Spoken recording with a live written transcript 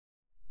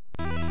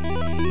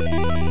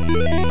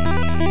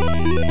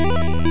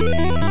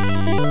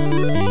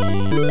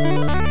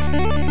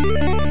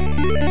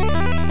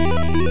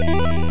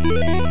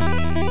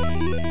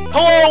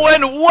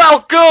and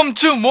welcome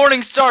to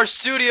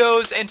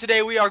Mourningstarstudios, and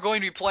today we are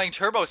going to be playing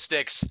Turbo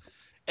Sticks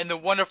in the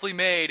wonderfully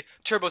made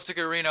Turbo Stick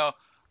Arena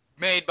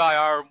made by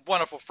our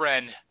wonderful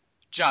friend,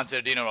 John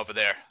Cittadino over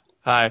there.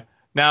 Hi.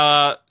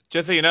 Now,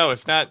 just so you know,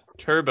 it's not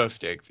Turbo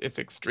Sticks, it's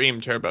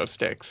Extreme Turbo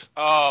Sticks.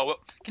 Oh, well,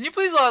 can you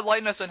please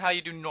enlighten us on how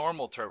you do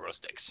normal Turbo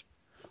Sticks?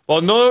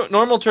 Well,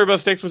 normal Turbo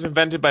Sticks was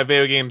invented by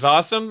Video Games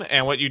Awesome,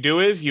 and what you do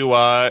is you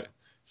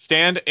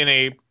stand in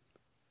a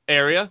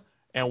area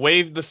and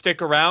wave the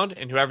stick around,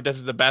 and whoever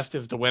does it the best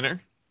is the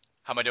winner.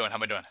 How am I doing?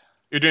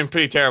 You're doing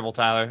pretty terrible,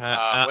 Tyler.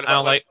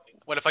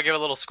 What if I give a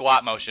little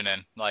squat motion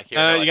in? Like, you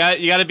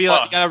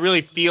gotta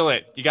really feel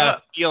it. You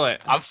gotta feel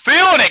it. I'm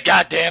feeling it,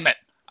 goddammit!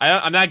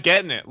 I'm not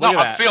getting it. Look at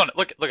that. I'm feeling it.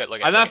 Look at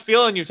it. I'm not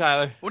feeling you,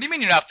 Tyler. What do you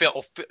mean you're not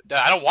feeling?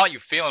 I don't want you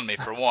feeling me,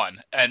 for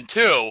one. And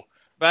two...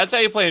 But that's how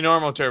you play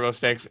normal Turbo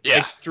Sticks. Yeah.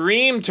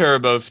 Extreme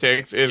Turbo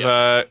Sticks is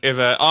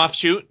a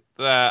offshoot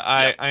that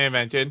I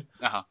invented,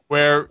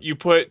 where you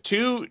put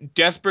two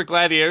desperate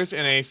gladiators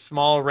in a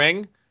small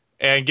ring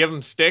and give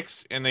them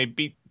sticks, and they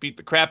beat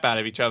the crap out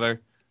of each other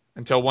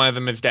until one of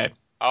them is dead.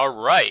 All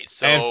right,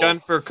 so and it's done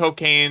for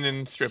cocaine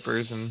and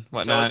strippers and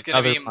whatnot. So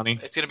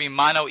it's gonna be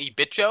mono e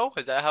bicho.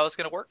 Is that how it's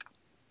gonna work?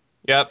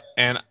 Yep,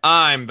 and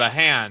I'm the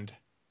hand.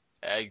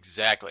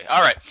 Exactly.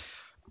 All right.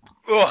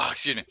 Oh,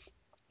 excuse me.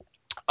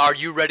 Are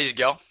you ready to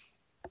go?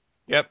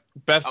 Yep.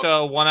 Best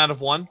 1 out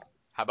of 1.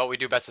 How about we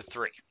do best of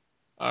 3?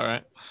 All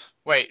right.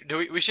 Wait,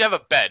 we should have a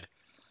bed.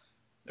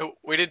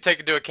 We didn't take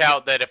into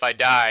account that if I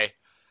die,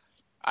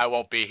 I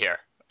won't be here.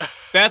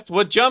 That's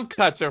what jump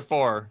cuts are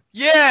for.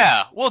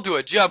 Yeah, we'll do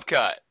a jump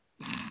cut.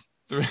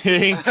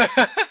 3.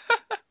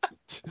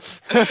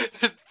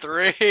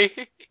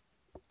 3.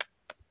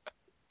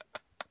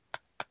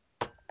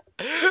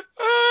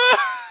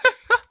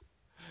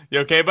 You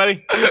okay,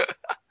 buddy?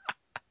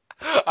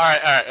 All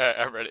right.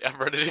 I'm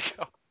ready to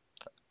go.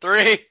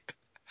 3,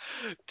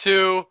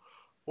 2,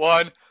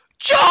 1,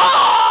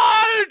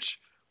 charge!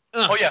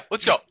 Oh yeah,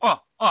 let's go. Oh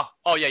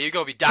yeah, you're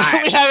gonna be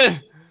dying. We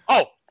haven't.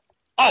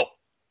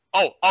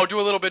 Do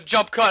a little bit of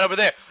jump cut over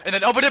there, and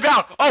then open it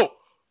down. Whoa.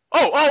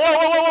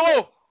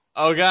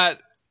 Oh god,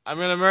 I'm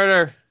gonna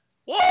murder.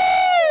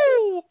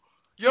 Whoa!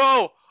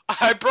 Yo,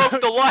 I broke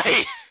the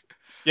light.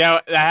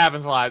 Yeah, that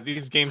happens a lot.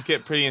 These games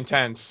get pretty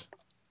intense.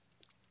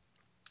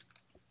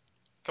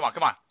 Come on.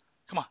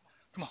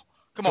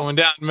 Going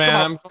down,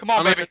 man. Come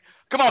on, baby.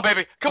 Come on,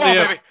 baby.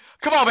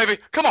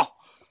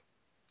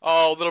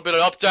 Oh, a little bit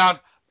of up, down,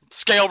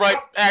 scale right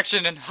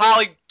action, and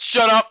Holly,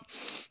 shut up.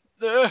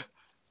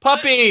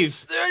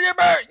 Puppies! Yeah!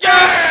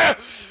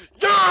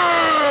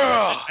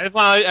 I just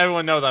want to let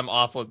everyone know that I'm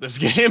awful at this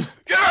game.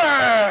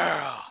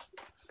 Yeah!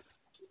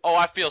 Oh,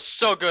 I feel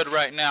so good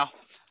right now.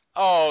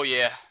 Oh,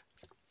 yeah.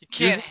 You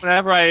can't...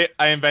 Whenever I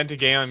invent a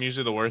game, I'm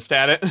usually the worst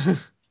at it.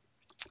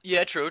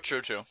 Yeah, true.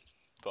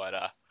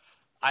 But,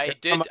 I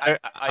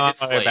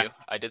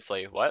did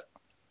slay you. What?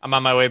 I'm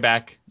on my way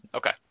back.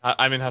 Okay.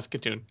 I'm in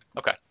Huskatoon.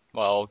 Okay.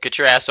 Well, get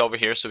your ass over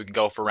here so we can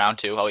go for round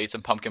 2. I'll eat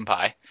some pumpkin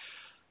pie.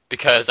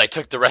 Because I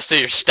took the rest of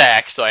your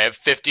stack, so I have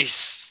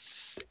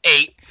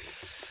 58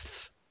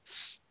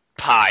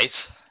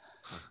 pies.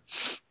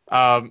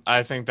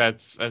 I think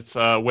that's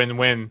a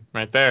win-win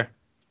right there.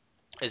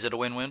 Is it a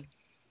win-win?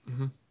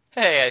 Mm-hmm.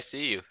 Hey, I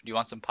see you. Do you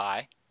want some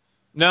pie?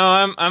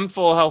 No, I'm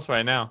full health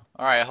right now.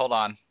 All right, hold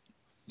on.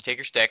 You take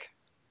your stick.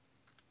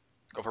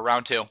 Go for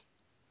round 2. All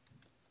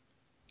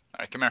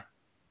right, come here.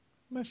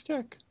 My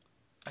stick.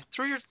 I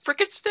threw your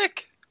frickin'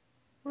 stick.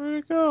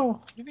 Where'd it go?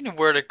 What do you mean,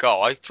 where'd it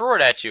go? I threw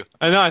it at you.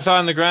 I know, I saw it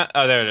on the ground.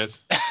 Oh, there it is.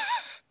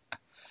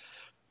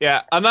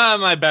 Yeah, I'm not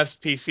on my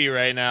best PC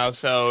right now,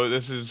 so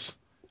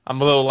I'm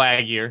a little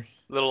laggier.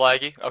 A little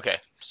laggy? Okay,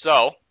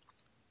 so,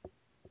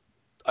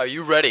 are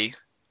you ready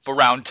for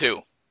round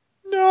 2?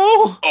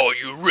 No. Are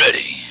you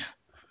ready?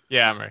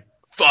 Yeah, I'm ready.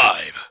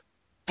 5,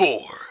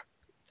 4,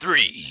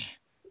 3,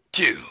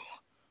 2,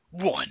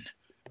 1,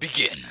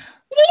 begin.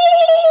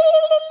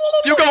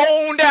 You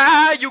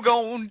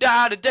gon'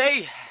 die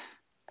today.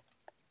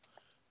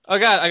 Oh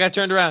god, I got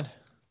turned around.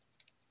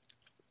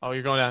 Oh,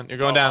 you're going down. You're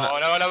going down. Oh,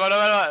 no.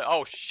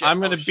 Oh, shit.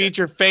 I'm gonna beat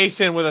your face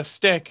in with a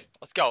stick.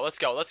 Let's go.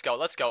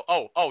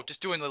 Oh,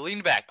 just doing the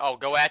lean back. Oh,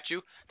 go at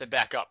you, then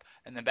back up,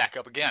 and then back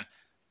up again.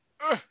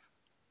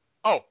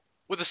 Oh,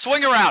 with a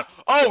swing around.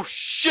 Oh,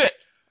 shit.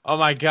 Oh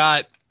my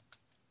god.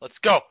 Let's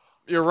go.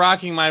 You're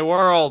rocking my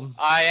world.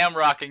 I am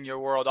rocking your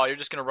world. Oh, you're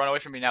just gonna run away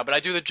from me now, but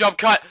I do the jump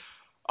cut.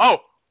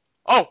 Oh,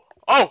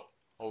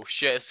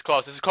 shit, this is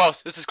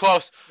close. This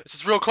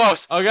is real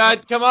close. Oh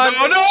god, come on.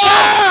 No!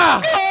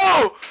 Ah!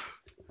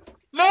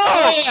 No!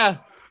 Oh, yeah.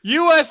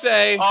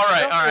 USA. All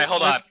right,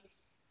 hold on.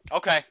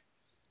 Okay.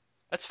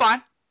 That's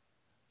fine.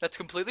 That's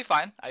completely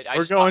fine.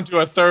 We're going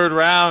to a third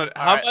round.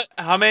 Right.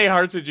 How many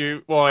hearts did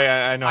you... Well,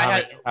 yeah, I know how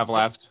many you have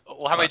left.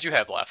 Well, how many do you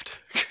have left?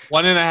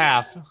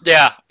 1.5.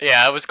 Yeah,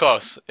 it was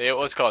close.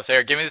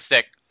 Here, give me the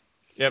stick.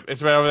 Yep,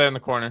 it's right over there in the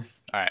corner.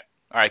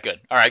 All right,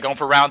 good. All right, going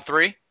for round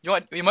 3. You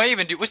might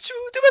even do best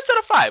out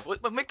of 5.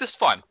 Let's make this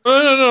fun.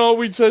 No,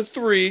 we said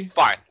 3.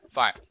 Fine.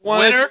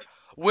 One.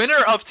 Winner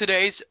of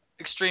today's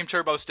Extreme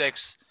Turbo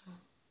Sticks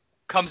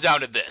comes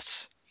down to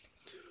this.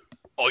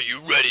 Are you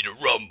ready to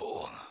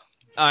rumble?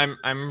 I'm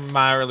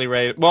moderately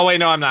ready. Well, wait,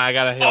 no, I'm not. I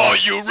gotta heal. Are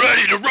you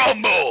ready to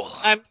rumble?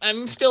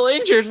 I'm still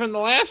injured from the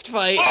last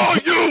fight. Are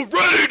you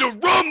ready to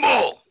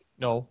rumble?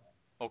 No.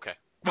 Okay.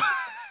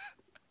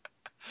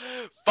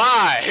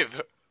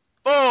 5,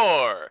 4.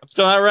 I'm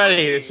still not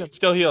ready. I'm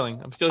still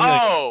healing.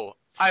 Oh,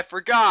 I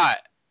forgot.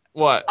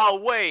 What?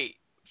 I'll wait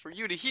for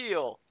you to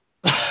heal.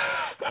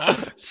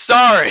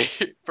 Sorry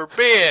for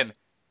being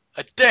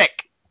a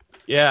dick.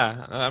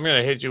 Yeah, I'm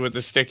gonna hit you with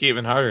the stick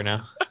even harder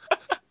now.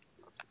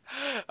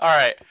 All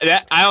right.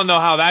 I don't know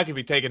how that could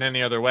be taken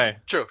any other way.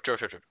 True.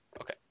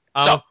 Okay.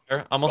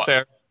 Almost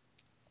there.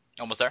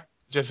 Almost there.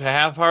 Just a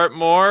half heart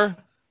more.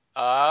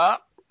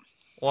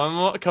 One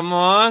more. Come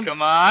on.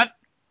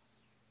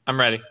 I'm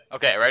ready.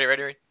 Okay,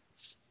 ready.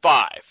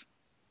 5,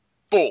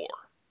 4,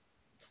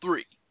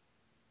 3,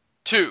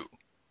 2,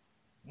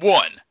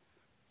 1.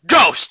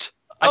 Ghost!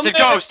 I said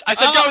ghost! I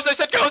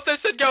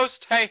said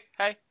ghost! Hey.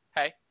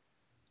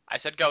 I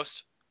said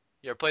ghost.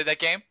 You ever played that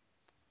game?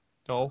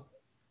 No.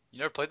 You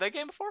never played that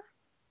game before?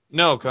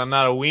 No, because I'm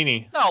not a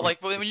weenie. No,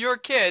 like when you were a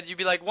kid, you'd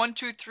be like 1,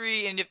 2,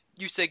 3, and if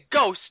you say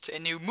ghost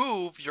and you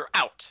move, you're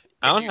out.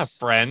 I don't have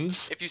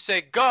friends. If you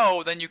say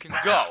go, then you can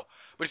go.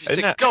 But if you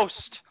say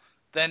ghost,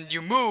 then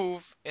you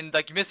move and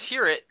like you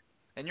mishear it,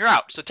 and you're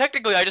out. So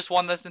technically, I just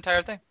won this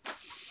entire thing.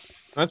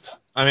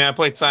 I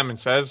played Simon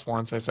Says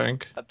once, I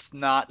think. That's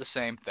not the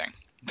same thing.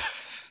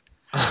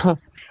 It's a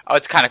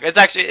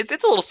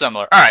little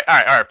similar. All right,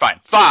 fine.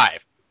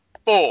 5,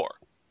 4,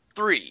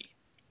 3,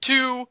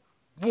 2,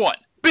 1.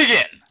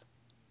 Begin.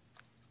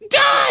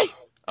 Die!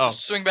 Oh.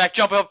 Swing back,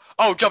 jump up.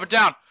 Oh, jump it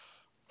down.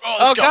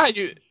 Oh God,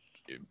 you're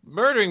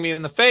murdering me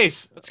in the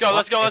face.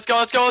 Let's go.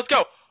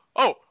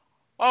 Oh,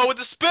 with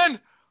the spin,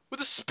 the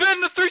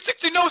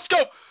 360 no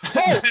scope. Oh.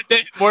 It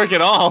didn't work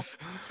at all.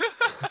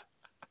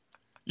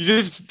 You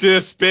just did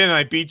a spin and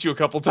I beat you a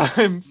couple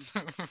times.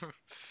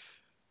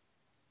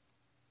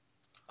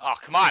 Oh,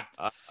 come on.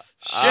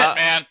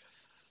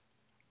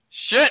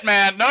 Shit,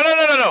 man. No.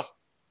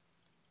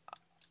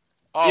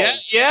 Oh,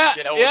 yeah.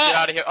 Get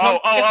out of here.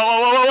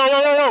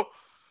 Oh.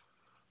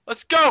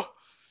 Let's go.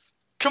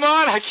 Come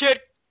on, I can't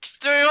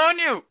stay on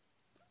you.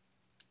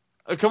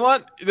 Come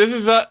on. This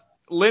is a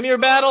linear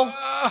battle.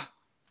 All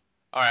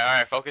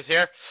right. Focus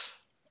here.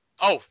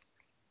 Oh.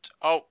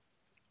 Oh,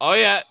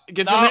 yeah.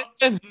 Get some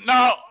hits in.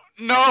 No.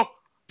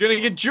 You're gonna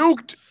get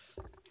juked.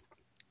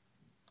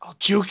 I'll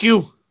juke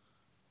you.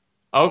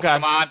 Oh,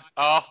 God. Come on.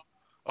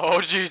 Oh,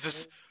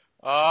 Jesus.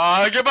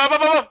 Get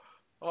by.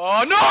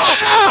 Oh, no!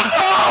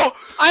 Oh!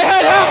 I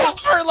had half a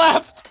heart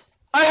left!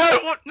 I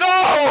had one.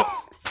 No!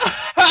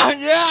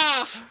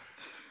 Yeah!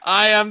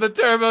 I am the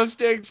Turbo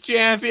Sticks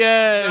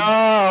champion!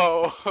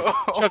 No!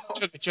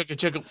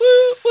 Chugga.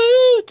 Woo,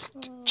 woo!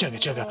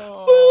 Chugga.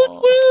 Woot,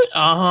 woot!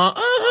 Oh,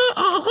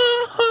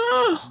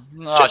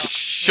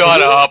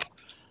 shut up.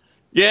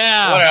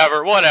 Yeah!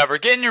 Whatever.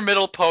 Get in your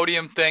middle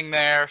podium thing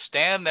there.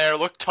 Stand there.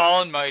 Look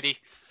tall and mighty.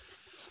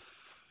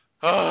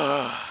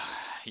 Oh,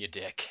 you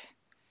dick.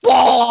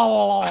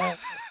 All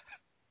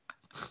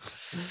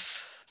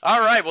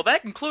right, well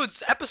that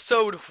concludes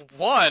episode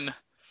 1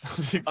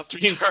 of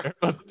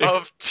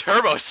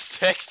Turbo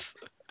Sticks.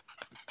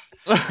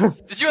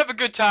 Did you have a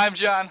good time,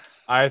 John?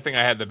 I think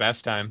I had the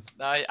best time.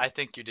 I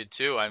think you did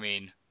too. I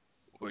mean,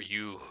 were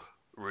you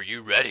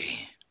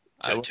ready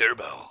to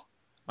turbo?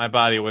 My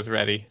body was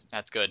ready.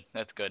 That's good.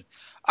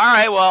 All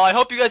right, well I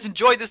hope you guys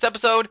enjoyed this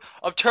episode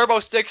of Turbo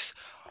Sticks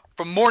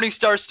from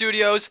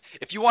Mourningstarstudios.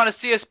 If you want to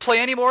see us play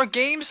any more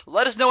games,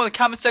 let us know in the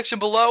comment section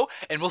below,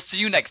 and we'll see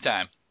you next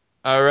time.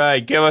 All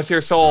right, give us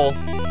your soul.